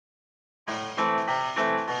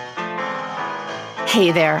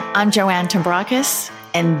Hey there, I'm Joanne Tombrakis,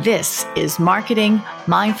 and this is Marketing,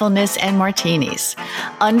 Mindfulness, and Martinis.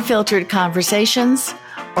 Unfiltered conversations,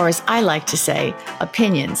 or as I like to say,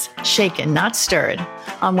 opinions shaken, not stirred,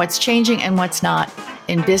 on what's changing and what's not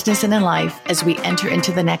in business and in life as we enter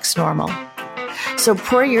into the next normal. So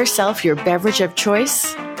pour yourself your beverage of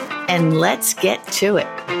choice, and let's get to it.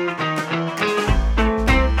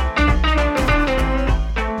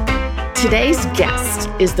 Today's guest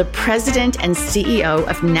is the president and CEO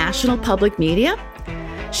of National Public Media.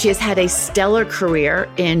 She has had a stellar career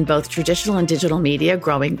in both traditional and digital media,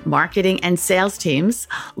 growing marketing and sales teams,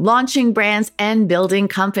 launching brands, and building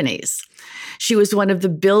companies. She was one of the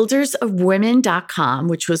builders of Women.com,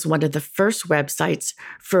 which was one of the first websites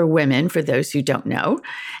for women, for those who don't know,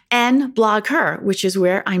 and BlogHer, which is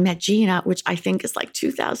where I met Gina, which I think is like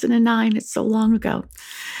 2009. It's so long ago.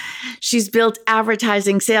 She's built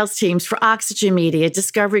advertising sales teams for Oxygen Media,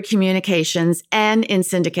 Discovery Communications, and in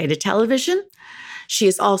syndicated television. She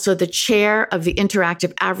is also the chair of the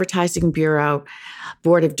Interactive Advertising Bureau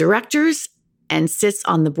Board of Directors and sits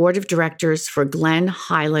on the board of directors for Glen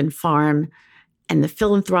Highland Farm and the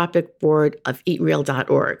philanthropic board of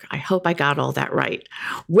eatreal.org. I hope I got all that right.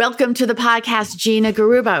 Welcome to the podcast, Gina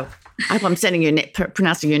Garubo. I hope I'm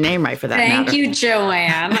pronouncing your name right for that matter. Thank you,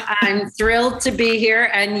 Joanne. I'm thrilled to be here.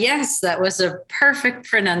 And yes, that was a perfect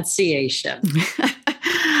pronunciation.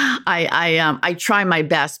 I try my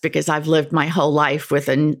best because I've lived my whole life with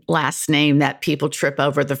a last name that people trip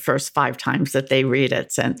over the first 5 times that they read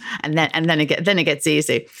it, and then it gets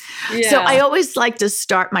easy. Yeah. So I always like to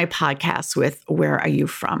start my podcast with, "Where are you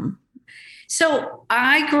from?" So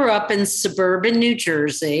I grew up in suburban New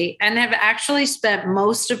Jersey and have actually spent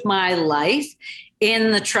most of my life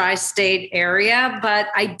in the tri-state area, but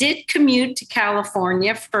I did commute to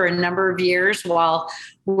California for a number of years while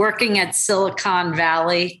working at Silicon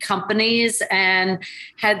Valley companies and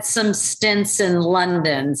had some stints in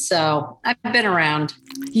London. So I've been around.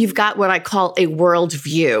 You've got what I call a world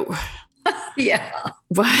view. Yeah.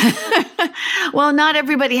 Well, not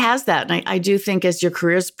everybody has that. And I do think as your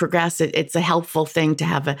careers progress, it's a helpful thing to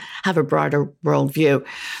have a broader worldview.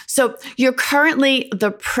 So you're currently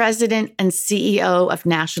the president and CEO of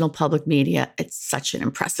National Public Media. It's such an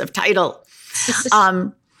impressive title.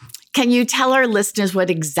 Can you tell our listeners what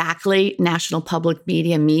exactly National Public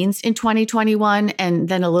Media means in 2021, and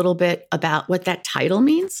then a little bit about what that title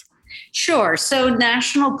means? Sure. So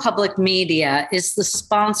National Public Media is the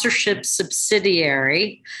sponsorship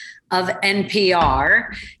subsidiary of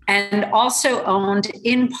NPR and also owned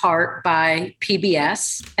in part by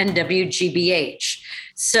PBS and WGBH.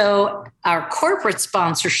 So our corporate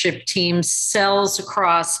sponsorship team sells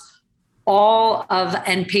across all of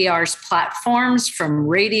NPR's platforms, from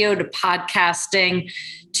radio to podcasting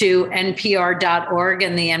to NPR.org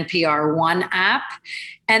and the NPR One app.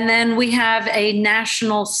 And then we have a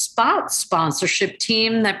national spot sponsorship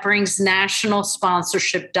team that brings national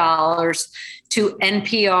sponsorship dollars to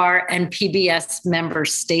NPR and PBS member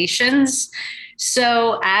stations.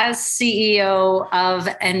 So as CEO of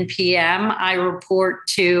NPM, I report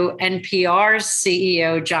to NPR's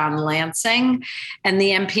CEO, John Lansing, and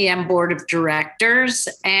the NPM board of directors.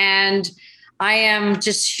 And I am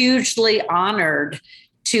just hugely honored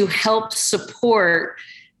to help support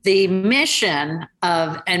the mission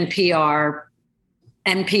of NPR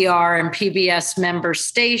and PBS member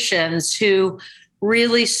stations who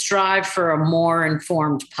really strive for a more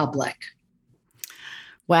informed public.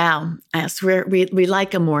 Wow. Yes, we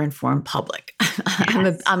like a more informed public.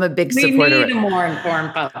 Yes. I'm a big supporter. We need a more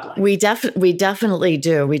informed public. We definitely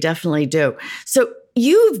do. We definitely do. So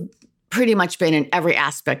you've pretty much been in every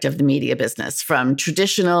aspect of the media business, from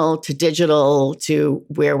traditional to digital to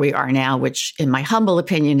where we are now, which in my humble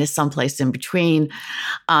opinion is someplace in between.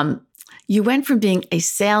 You went from being a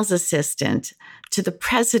sales assistant to the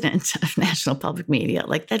president of National Public Media.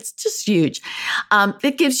 Like, that's just huge.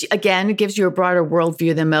 It gives you a broader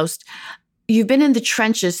worldview than most. You've been in the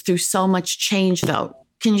trenches through so much change, though.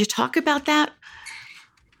 Can you talk about that?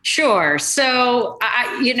 Sure. So,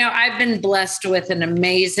 I've been blessed with an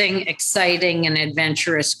amazing, exciting, and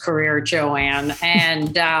adventurous career, Joanne.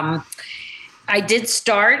 And I did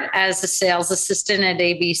start as a sales assistant at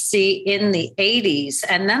ABC in the 80s.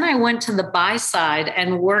 And then I went to the buy side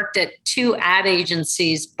and worked at 2 ad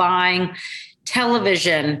agencies buying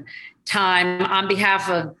television time on behalf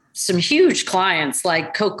of some huge clients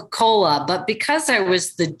like Coca-Cola. But because I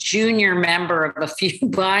was the junior member of a few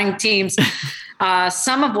buying teams,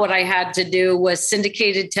 Some of what I had to do was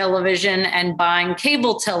syndicated television and buying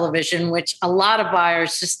cable television, which a lot of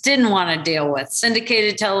buyers just didn't want to deal with.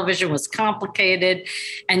 Syndicated television was complicated,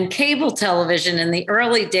 and cable television in the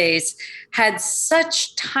early days had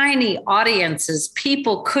such tiny audiences,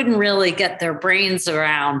 people couldn't really get their brains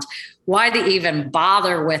around why to even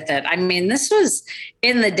bother with it. I mean, this was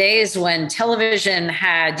in the days when television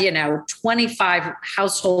had, 25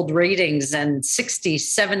 household ratings and 60,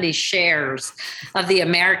 70 shares of the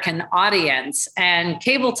American audience. And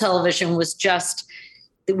cable television was just,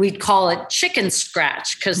 we'd call it chicken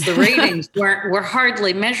scratch because the ratings were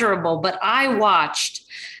hardly measurable. But I watched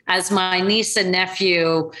as my niece and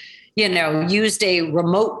nephew used a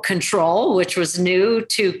remote control, which was new,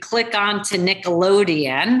 to click on to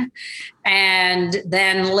Nickelodeon and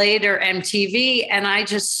then later MTV. And I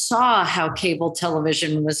just saw how cable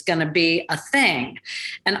television was going to be a thing.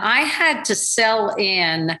 And I had to sell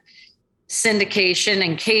in syndication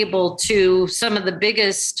and cable to some of the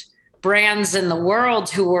biggest brands in the world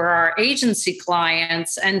who were our agency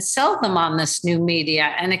clients and sell them on this new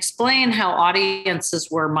media and explain how audiences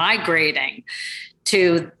were migrating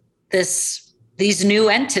to these new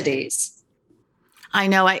entities. I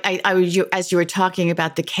know. As you were talking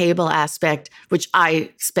about the cable aspect, which I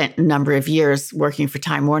spent a number of years working for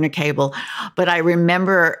Time Warner Cable, but I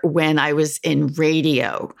remember when I was in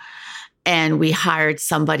radio and we hired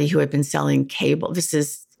somebody who had been selling cable. This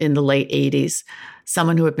is in the late 80s,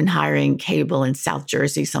 someone who had been hiring cable in South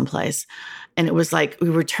Jersey someplace. And it was like we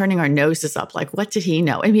were turning our noses up, like, what did he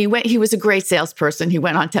know? And he was a great salesperson. He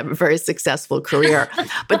went on to have a very successful career.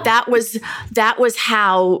 But that was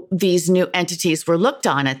how these new entities were looked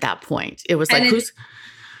on at that point. It was like,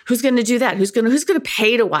 who's going to do that? Who's going to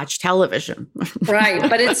pay to watch television? Right.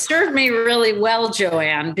 But it served me really well,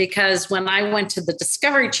 Joanne, because when I went to the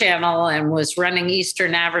Discovery Channel and was running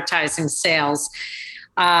Eastern advertising sales,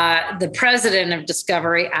 the president of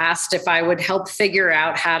Discovery asked if I would help figure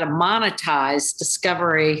out how to monetize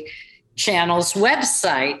Discovery Channel's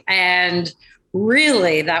website. And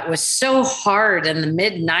really, that was so hard in the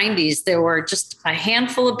mid 90s. There were just a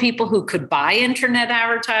handful of people who could buy internet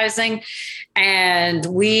advertising. And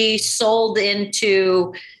we sold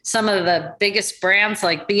into some of the biggest brands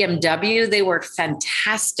like BMW. They were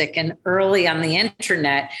fantastic and early on the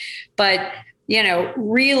internet. But,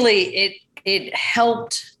 really, it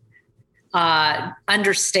helped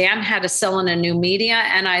understand how to sell in a new media.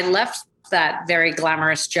 And I left that very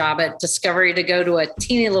glamorous job at Discovery to go to a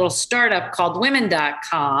teeny little startup called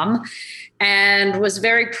Women.com and was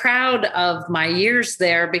very proud of my years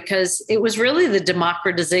there because it was really the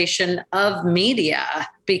democratization of media.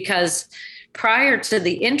 Because prior to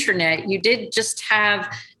the internet, you did just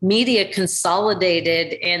have media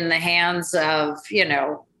consolidated in the hands of,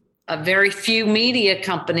 a very few media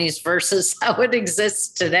companies versus how it exists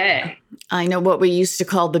today. I know what we used to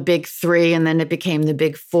call the big three, and then it became the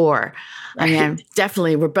big four. Right. I mean,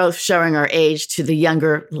 definitely, we're both showing our age to the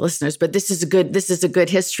younger listeners, but this is a good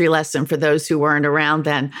history lesson for those who weren't around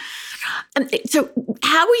then. And so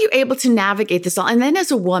how were you able to navigate this all? And then as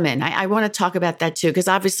a woman, I want to talk about that too, because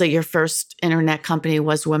obviously your first internet company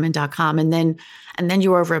was Women.com. And then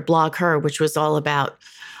you were over at BlogHer, which was all about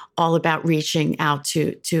reaching out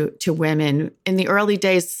to women. In the early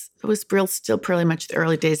days, it was still pretty much the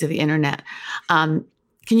early days of the internet. Can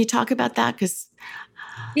you talk about that? Because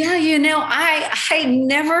yeah, I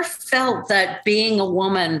never felt that being a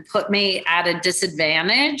woman put me at a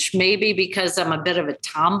disadvantage, maybe because I'm a bit of a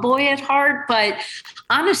tomboy at heart. But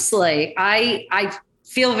honestly, I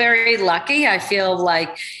feel very lucky. I feel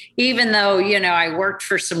like even though, I worked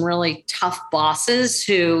for some really tough bosses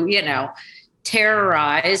who,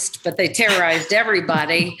 terrorized, but they terrorized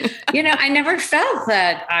everybody. I never felt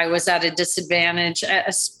that I was at a disadvantage,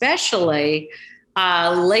 especially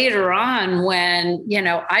later on when,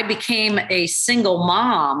 I became a single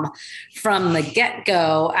mom from the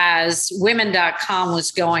get-go as Women.com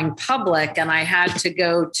was going public. And I had to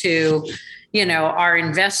go to, our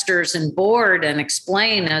investors and board and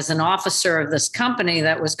explain as an officer of this company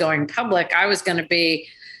that was going public, I was going to be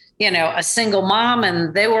a single mom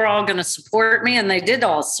and they were all going to support me, and they did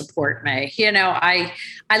all support me.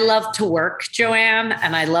 I love to work, Joanne,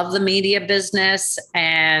 and I love the media business.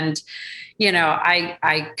 And,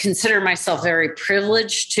 I consider myself very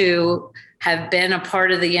privileged to have been a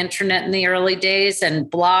part of the internet in the early days. And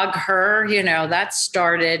BlogHer, that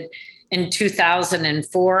started in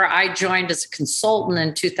 2004. I joined as a consultant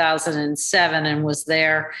in 2007 and was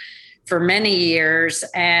there for many years.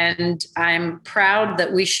 And I'm proud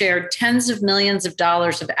that we shared tens of millions of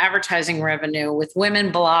dollars of advertising revenue with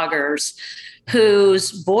women bloggers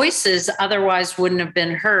whose voices otherwise wouldn't have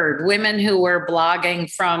been heard. Women who were blogging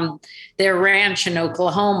from their ranch in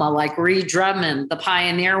Oklahoma, like Ree Drummond, the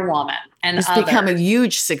pioneer woman. And it's become a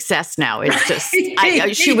huge success now. It's just,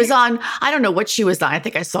 she was on, I don't know what she was on. I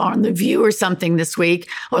think I saw her on The View or something this week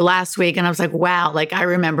or last week. And I was like, wow, like I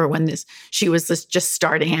remember when she was just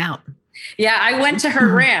starting out. Yeah, I went to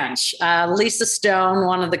her ranch. Lisa Stone,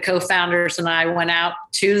 one of the co-founders, and I went out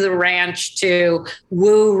to the ranch to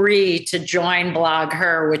woo Ree to join Blog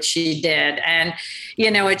Her, which she did. And,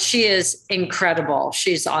 she is incredible.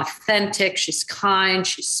 She's authentic. She's kind.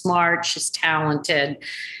 She's smart. She's talented.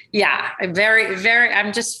 Yeah,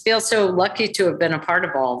 I just feel so lucky to have been a part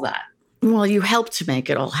of all of that. Well, you helped to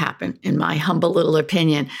make it all happen, in my humble little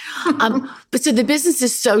opinion. But so the business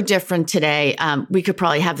is so different today. We could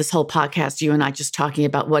probably have this whole podcast, you and I, just talking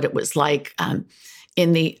about what it was like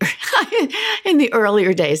in the in the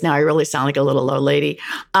earlier days. Now I really sound like a little old lady.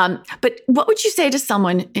 But what would you say to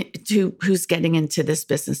someone who's getting into this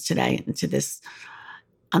business today, into this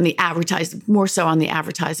on the advertising, more so on the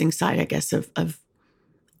advertising side, I guess, of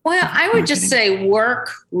well, I would just say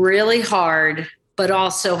work really hard, but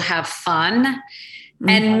also have fun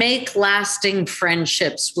and make lasting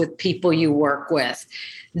friendships with people you work with.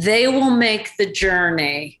 They will make the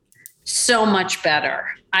journey so much better.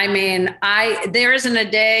 I mean, there isn't a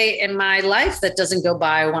day in my life that doesn't go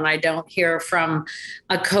by when I don't hear from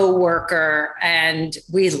a coworker and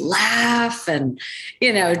we laugh and,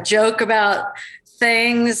 joke about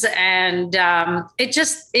things. And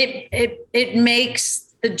it makes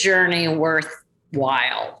the journey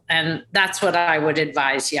worthwhile. And that's what I would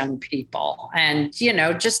advise young people. And,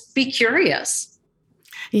 just be curious.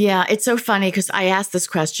 Yeah, it's so funny because I asked this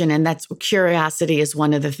question, and that's curiosity is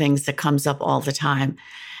one of the things that comes up all the time.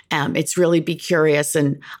 It's really be curious.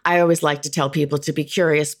 And I always like to tell people to be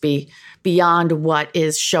curious, beyond what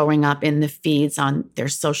is showing up in the feeds on their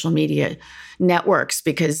social media networks,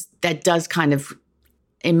 because that does kind of,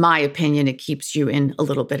 in my opinion, it keeps you in a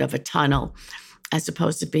little bit of a tunnel, as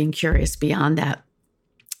opposed to being curious beyond that.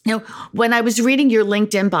 When I was reading your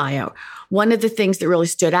LinkedIn bio, one of the things that really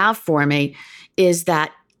stood out for me is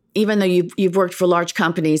that even though you've worked for large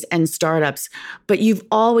companies and startups, but you've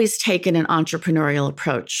always taken an entrepreneurial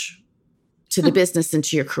approach to the business and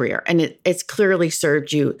to your career. And it's clearly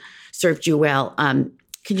served you well.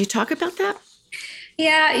 Can you talk about that?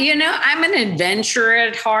 Yeah, I'm an adventurer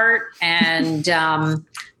at heart, and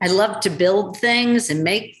I love to build things and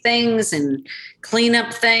make things and clean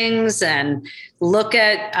up things and look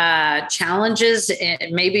at challenges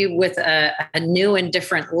maybe with a new and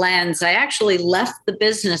different lens. I actually left the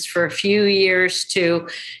business for a few years to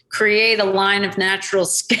create a line of natural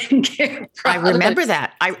skincare products. I remember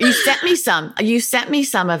that. You sent me some. You sent me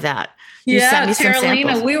some of that.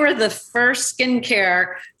 Carolina, we were the first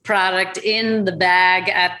skincare product in the bag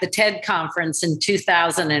at the TED conference in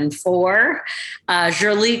 2004.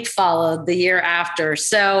 Jurlique followed the year after.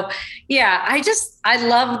 So yeah, I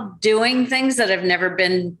love doing things that have never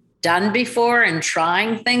been done before and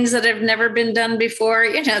trying things that have never been done before.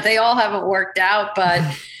 They all haven't worked out, but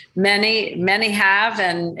many have,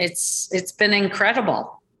 and it's been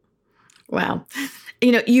incredible. Wow.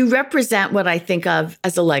 You represent what I think of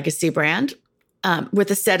as a legacy brand with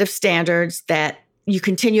a set of standards that you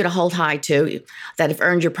continue to hold high to, that have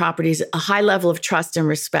earned your properties a high level of trust and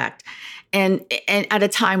respect. And at a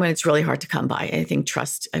time when it's really hard to come by. I think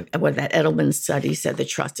trust, what that Edelman study said, the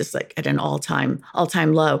trust is like at an all-time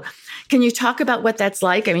low. Can you talk about what that's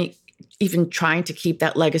like? I mean, even trying to keep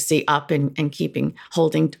that legacy up and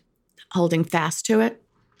holding fast to it?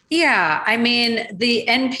 Yeah, I mean, the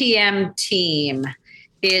NPM team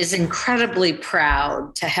is incredibly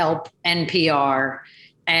proud to help NPR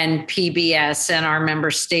and PBS and our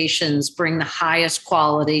member stations bring the highest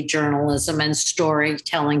quality journalism and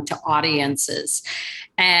storytelling to audiences.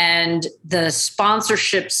 And the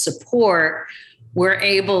sponsorship support we're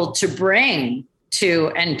able to bring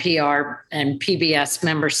to NPR and PBS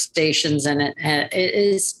member stations, and it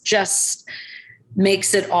is just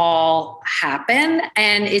makes it all happen.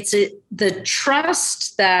 And it's the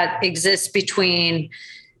trust that exists between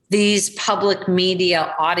these public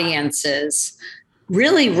media audiences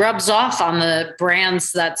really rubs off on the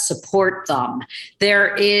brands that support them.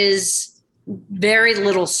 There is very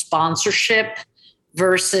little sponsorship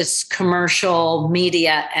versus commercial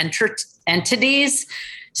media entities.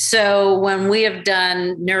 So when we have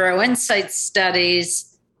done NeuroInsights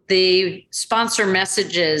studies, the sponsor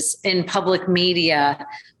messages in public media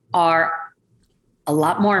are a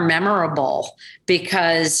lot more memorable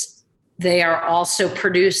because they are also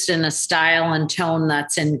produced in a style and tone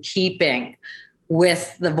that's in keeping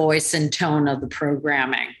with the voice and tone of the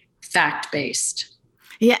programming. fact-based.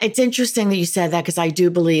 Yeah, it's interesting that you said that because I do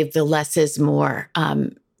believe the less is more.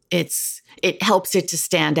 It helps it to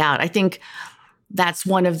stand out. I think that's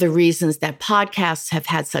one of the reasons that podcasts have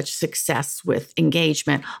had such success with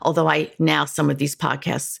engagement. Although some of these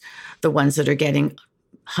podcasts, the ones that are getting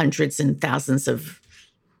hundreds and thousands of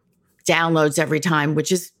downloads every time,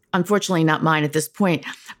 which is unfortunately not mine at this point,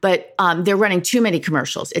 but they're running too many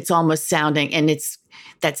commercials. It's almost sounding, and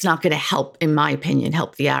that's not going to help, in my opinion,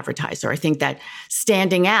 help the advertiser. I think that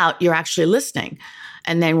standing out, you're actually listening.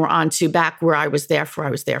 And then we're on to back where I was there for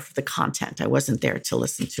the content. I wasn't there to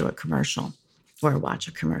listen to a commercial or watch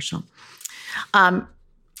a commercial.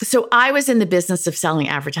 So I was in the business of selling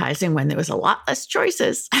advertising when there was a lot less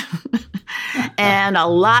choices and a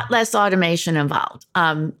lot less automation involved.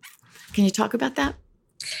 Can you talk about that?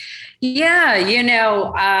 Yeah,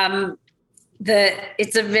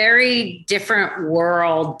 it's a very different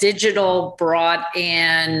world. Digital brought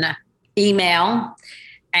in email.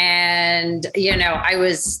 And,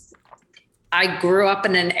 I grew up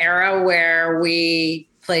in an era where we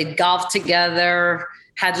played golf together,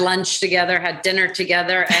 had lunch together, had dinner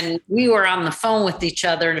together, and we were on the phone with each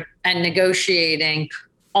other and negotiating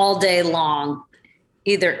all day long,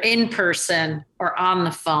 either in person or on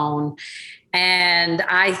the phone. And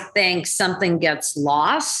I think something gets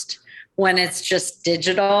lost when it's just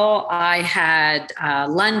digital. I had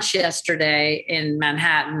lunch yesterday in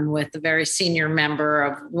Manhattan with a very senior member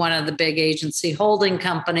of one of the big agency holding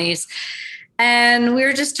companies. And we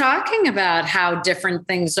were just talking about how different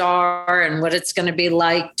things are and what it's going to be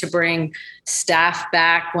like to bring staff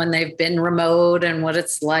back when they've been remote and what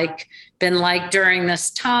it's been like during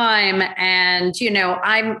this time. And,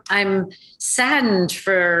 I'm saddened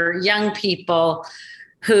for young people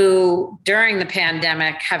who during the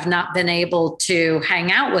pandemic have not been able to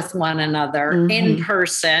hang out with one another in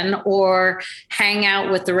person or hang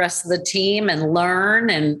out with the rest of the team and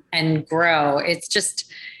learn and grow. It's just,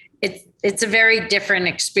 it's a very different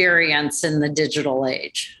experience in the digital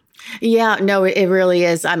age. Yeah, no, it really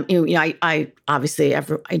is. I obviously, I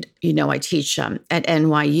teach at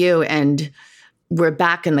NYU, and we're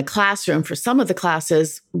back in the classroom for some of the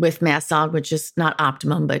classes with MassOut, which is not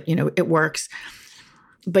optimum, but it works.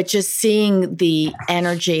 But just seeing the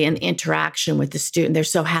energy and interaction with the student, they're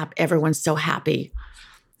so happy. Everyone's so happy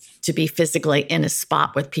to be physically in a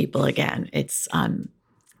spot with people again. It's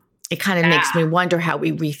it kind of makes me wonder how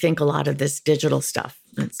we rethink a lot of this digital stuff.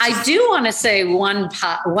 I do want to say one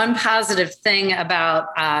positive thing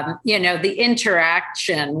about the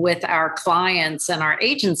interaction with our clients and our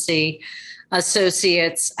agency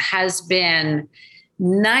associates has been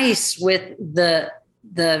nice with the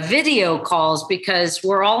video calls, because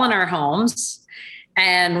we're all in our homes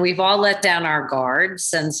and we've all let down our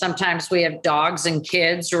guards. And sometimes we have dogs and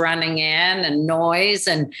kids running in and noise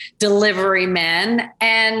and delivery men.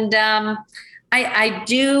 And I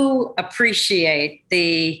do appreciate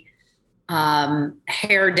the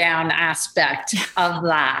hair down aspect of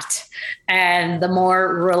that and the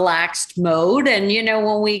more relaxed mode. And,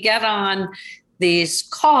 when we get on these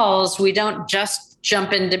calls, we don't just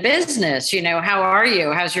jump into business. How are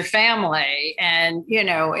you? How's your family? And,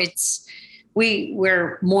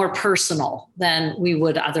 we're more personal than we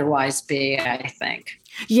would otherwise be, I think.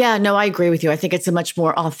 Yeah, no, I agree with you. I think it's a much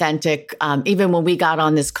more authentic. Even when we got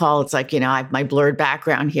on this call, it's like, I have my blurred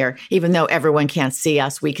background here, even though everyone can't see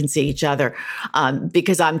us, we can see each other,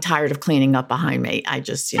 because I'm tired of cleaning up behind me. I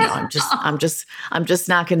just, I'm just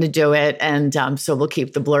not going to do it. And so we'll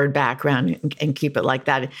keep the blurred background and keep it like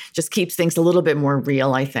that. It just keeps things a little bit more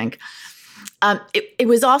real, I think.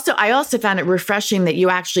 I also found it refreshing that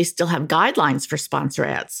you actually still have guidelines for sponsor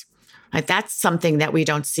ads. Like, that's something that we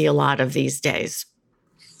don't see a lot of these days.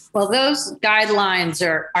 Well, those guidelines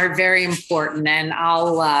are very important, and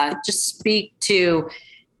I'll just speak to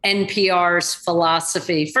NPR's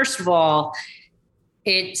philosophy. First of all,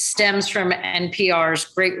 it stems from NPR's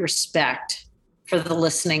great respect for the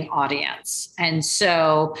listening audience. And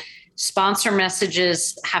so sponsor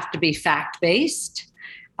messages have to be fact-based.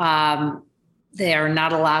 They are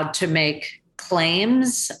not allowed to make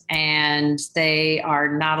claims, and they are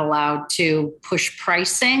not allowed to push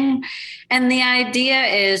pricing. And the idea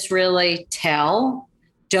is really tell,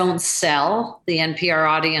 don't sell. The NPR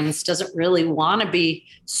audience doesn't really want to be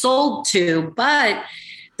sold to, but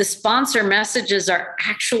the sponsor messages are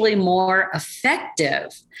actually more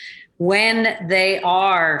effective when they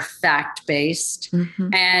are fact-based.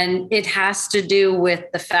 And it has to do with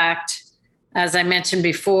the fact, as I mentioned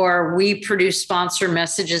before, we produce sponsor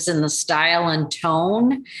messages in the style and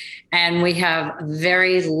tone, and we have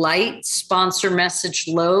very light sponsor message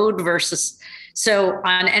load versus So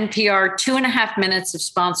on NPR, 2.5 minutes of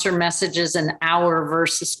sponsor messages an hour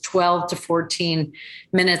versus 12 to 14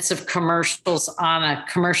 minutes of commercials on a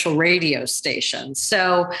commercial radio station.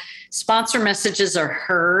 So sponsor messages are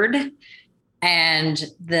heard and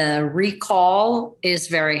the recall is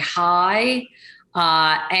very high.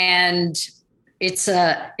 And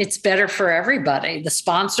it's better for everybody. The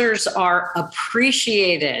sponsors are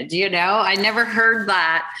appreciated. I never heard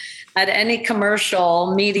that at any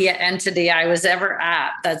commercial media entity I was ever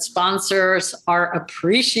at, that sponsors are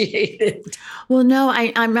appreciated. Well, no,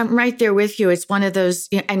 I'm right there with you. It's one of those,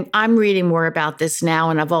 and I'm reading more about this now,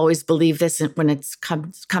 and I've always believed this when it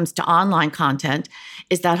comes to online content,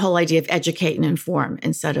 is that whole idea of educate and inform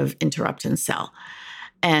instead of interrupt and sell.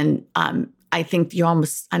 And I think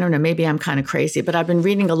I don't know, maybe I'm kind of crazy, but I've been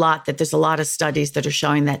reading a lot that there's a lot of studies that are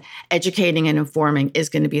showing that educating and informing is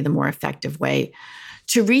going to be the more effective way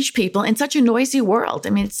to reach people in such a noisy world. I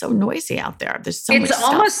mean, it's so noisy out there. There's so much stuff. It's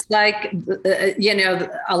almost like,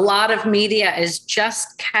 a lot of media is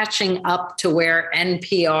just catching up to where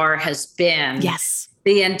NPR has been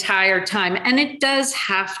the entire time. And it does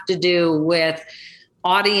have to do with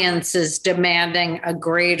audiences demanding a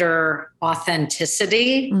greater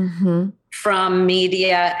authenticity from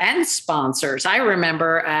media and sponsors. I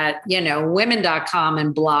remember at, women.com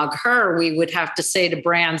and Blog Her, we would have to say to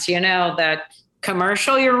brands, that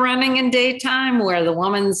commercial you're running in daytime where the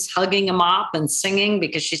woman's hugging a mop and singing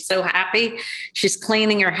because she's so happy she's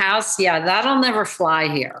cleaning her house. Yeah, that'll never fly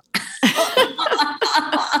here.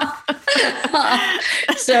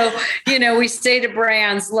 So, we say to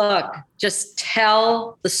brands, look, just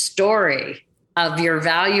tell the story of your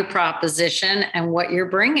value proposition and what you're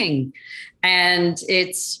bringing. And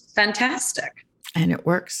it's fantastic. And it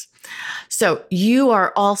works. So you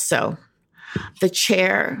are also the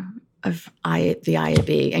chair of the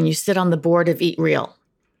IAB, and you sit on the board of Eat Real.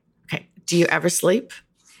 Okay. Do you ever sleep?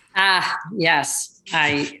 Yes,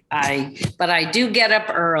 but I do get up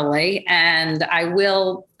early, and I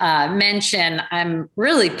will mention I'm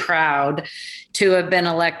really proud to have been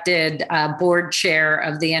elected board chair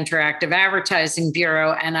of the Interactive Advertising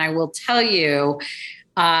Bureau. And I will tell you,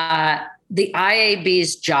 the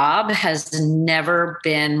IAB's job has never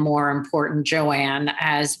been more important, Joanne,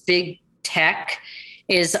 as big tech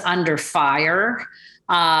is under fire.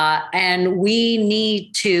 And we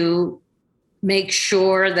need to make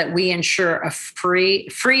sure that we ensure a free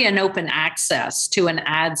and open access to an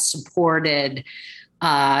ad-supported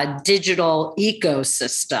digital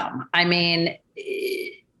ecosystem. I mean,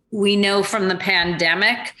 we know from the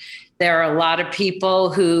pandemic, there are a lot of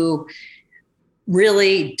people who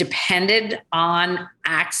really depended on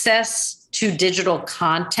access to digital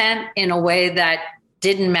content in a way that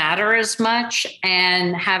didn't matter as much,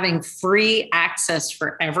 and having free access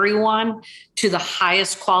for everyone to the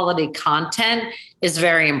highest quality content is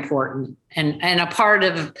very important and a part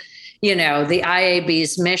of, the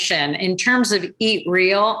IAB's mission. In terms of Eat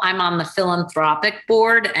Real, I'm on the philanthropic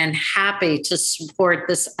board and happy to support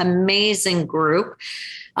this amazing group.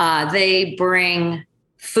 They bring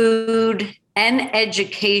food and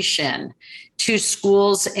education to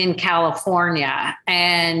schools in California.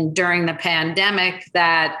 And during the pandemic,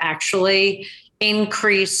 that actually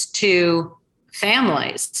increased to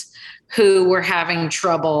families who were having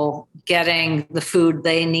trouble getting the food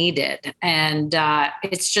they needed. And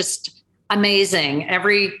it's just amazing.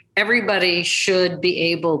 Everybody should be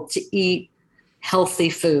able to eat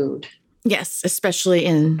healthy food. Yes, especially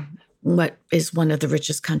in what is one of the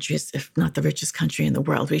richest countries, if not the richest country in the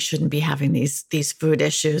world. We shouldn't be having these food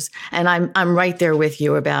issues. And I'm right there with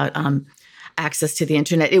you about access to the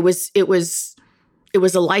internet. It was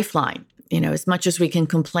a lifeline. As much as we can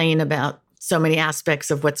complain about so many aspects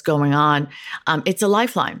of what's going on, it's a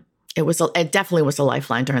lifeline. It definitely was a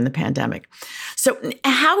lifeline during the pandemic. So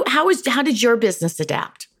how did your business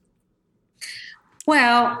adapt?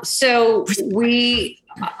 Well, so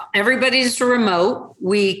everybody's remote.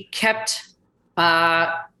 We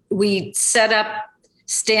set up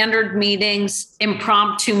standard meetings,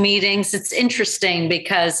 impromptu meetings. It's interesting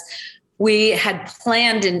because we had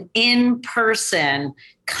planned an in-person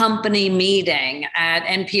company meeting at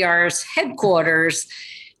NPR's headquarters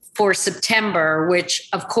for September, which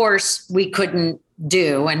of course we couldn't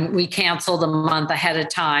do, and we canceled a month ahead of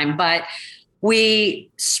time. But we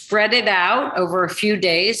spread it out over a few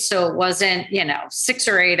days. So it wasn't, 6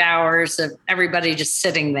 or 8 hours of everybody just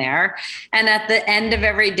sitting there. And at the end of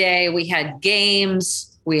every day, we had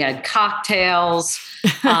games, we had cocktails.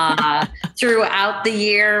 Throughout the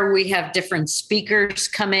year, we have different speakers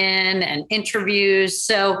come in and interviews.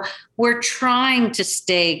 So we're trying to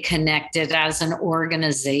stay connected as an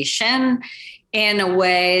organization in a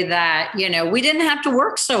way that, we didn't have to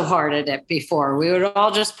work so hard at it before. We would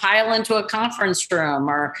all just pile into a conference room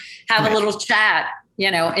or have a little chat,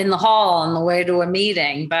 in the hall on the way to a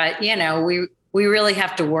meeting. But, we really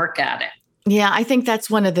have to work at it. Yeah, I think that's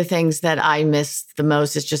one of the things that I miss the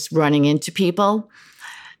most is just running into people.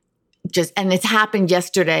 And it's happened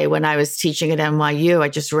yesterday when I was teaching at NYU. I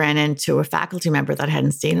just ran into a faculty member that I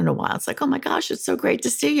hadn't seen in a while. It's like, oh my gosh, it's so great to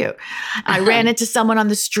see you. I ran into someone on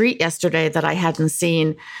the street yesterday that I hadn't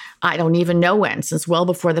seen, I don't even know when, since well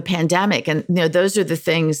before the pandemic. And those are the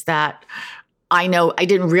things that I know I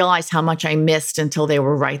didn't realize how much I missed until they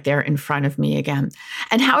were right there in front of me again.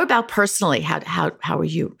 And how about personally? How are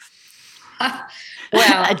you?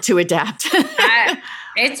 Well, to adapt.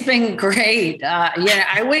 It's been great.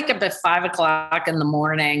 I wake up at 5:00 in the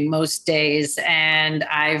morning most days, and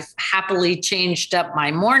I've happily changed up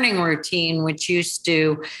my morning routine, which used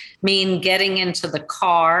to mean getting into the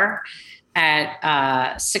car at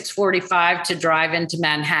 6:45 to drive into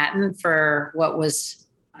Manhattan for what was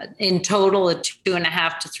in total a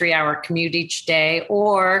 2.5 to 3 hour commute each day,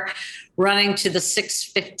 or running to the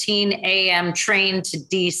 6:15 a.m. train to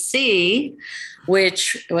DC,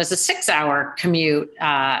 which was a 6 hour commute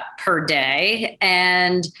per day.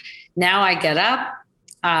 And now I get up,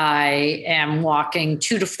 I am walking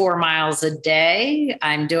 2 to 4 miles a day.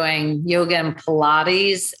 I'm doing yoga and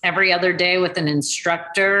Pilates every other day with an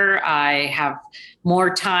instructor. I have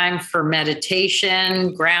more time for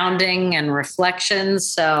meditation, grounding, and reflection.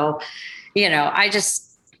 So,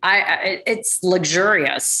 it's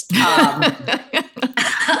luxurious.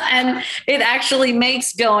 And it actually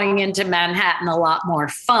makes going into Manhattan a lot more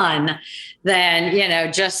fun than,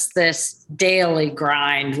 just this daily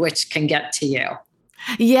grind, which can get to you.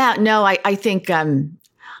 Yeah, no, I think, I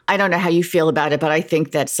don't know how you feel about it, but I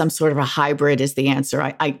think that some sort of a hybrid is the answer.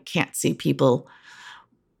 I can't see people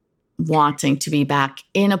wanting to be back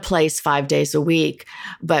in a place 5 days a week.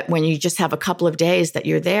 But when you just have a couple of days that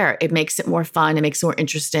you're there, it makes it more fun. It makes it more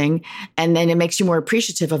interesting. And then it makes you more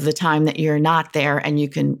appreciative of the time that you're not there and you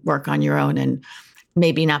can work on your own and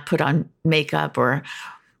maybe not put on makeup or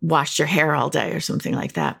wash your hair all day or something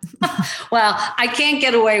like that. Well, I can't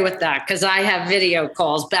get away with that because I have video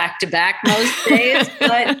calls back to back most days.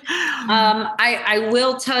 But I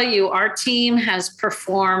will tell you, our team has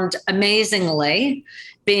performed amazingly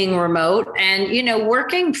being remote and,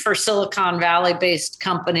 working for Silicon Valley based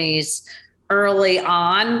companies early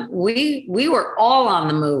on. We were all on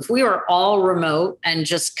the move. We were all remote and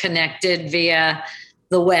just connected via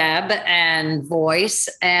the web and voice.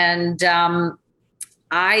 And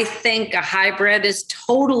I think a hybrid is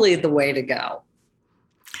totally the way to go.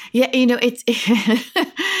 Yeah, it's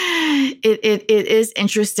it is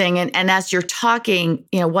interesting. And as you're talking,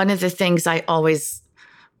 one of the things I always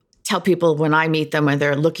tell people when I meet them when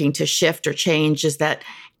they're looking to shift or change is that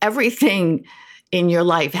everything in your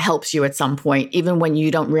life helps you at some point, even when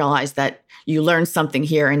you don't realize that you learned something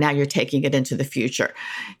here and now you're taking it into the future.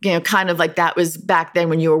 Kind of like that was back then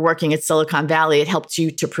when you were working at Silicon Valley, it helped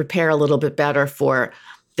you to prepare a little bit better for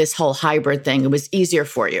this whole hybrid thing. It was easier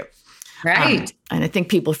for you. Right. And I think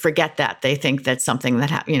people forget that. They think that something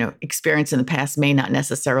that, experience in the past may not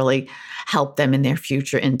necessarily help them in their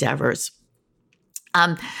future endeavors.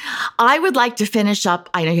 I would like to finish up.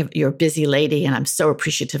 I know you're a busy lady, and I'm so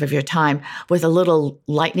appreciative of your time, with a little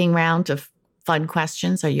lightning round of fun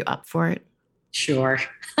questions. Are you up for it? Sure.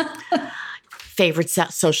 Favorite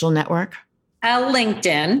social network?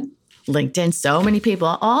 LinkedIn. LinkedIn. So many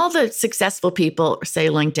people, all the successful people say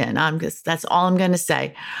LinkedIn. That's all I'm going to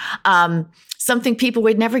say. Something people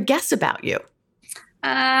would never guess about you.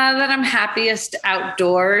 That I'm happiest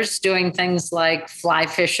outdoors, doing things like fly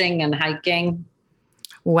fishing and hiking.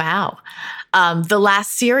 Wow. The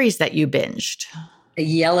last series that you binged?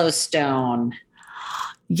 Yellowstone.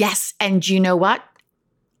 Yes. And you know what?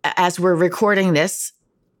 As we're recording this,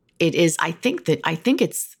 it is, I think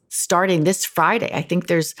it's starting this Friday. I think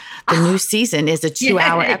there's the new season is a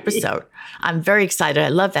 2-hour episode. I'm very excited. I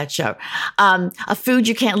love that show. A food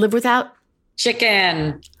you can't live without?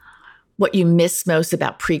 Chicken. What you miss most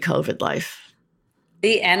about pre-COVID life?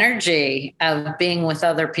 The energy of being with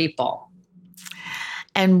other people.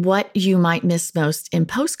 And what you might miss most in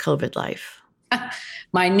post-COVID life?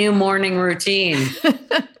 My new morning routine.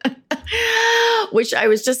 Which I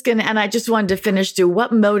was just and I just wanted to finish to,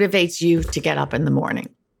 what motivates you to get up in the morning?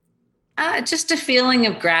 Just a feeling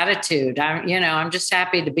of gratitude. I'm just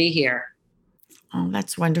happy to be here. Oh,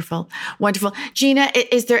 that's wonderful. Wonderful. Gina,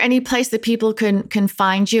 is there any place that people can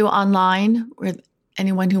find you online, or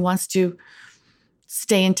anyone who wants to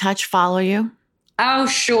stay in touch, follow you? Oh,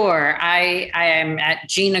 sure. I am at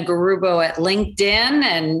Gina Garubo at LinkedIn,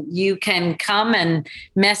 and you can come and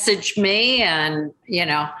message me, and,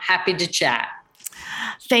 happy to chat.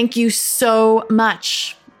 Thank you so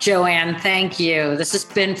much. Joanne, thank you. This has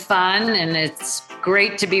been fun, and it's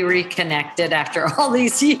great to be reconnected after all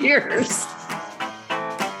these years.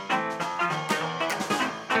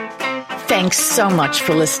 Thanks so much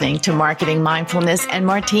for listening to Marketing Mindfulness and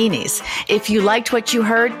Martinis. If you liked what you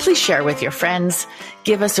heard, please share with your friends.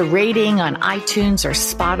 Give us a rating on iTunes or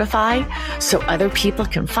Spotify so other people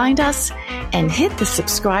can find us, and hit the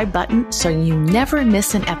subscribe button so you never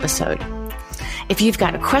miss an episode. If you've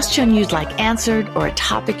got a question you'd like answered or a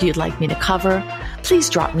topic you'd like me to cover, please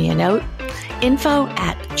drop me a note.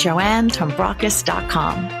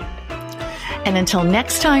 info@joannetombrakis.com. And until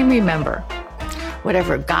next time, remember,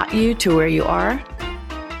 whatever got you to where you are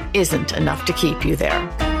isn't enough to keep you there.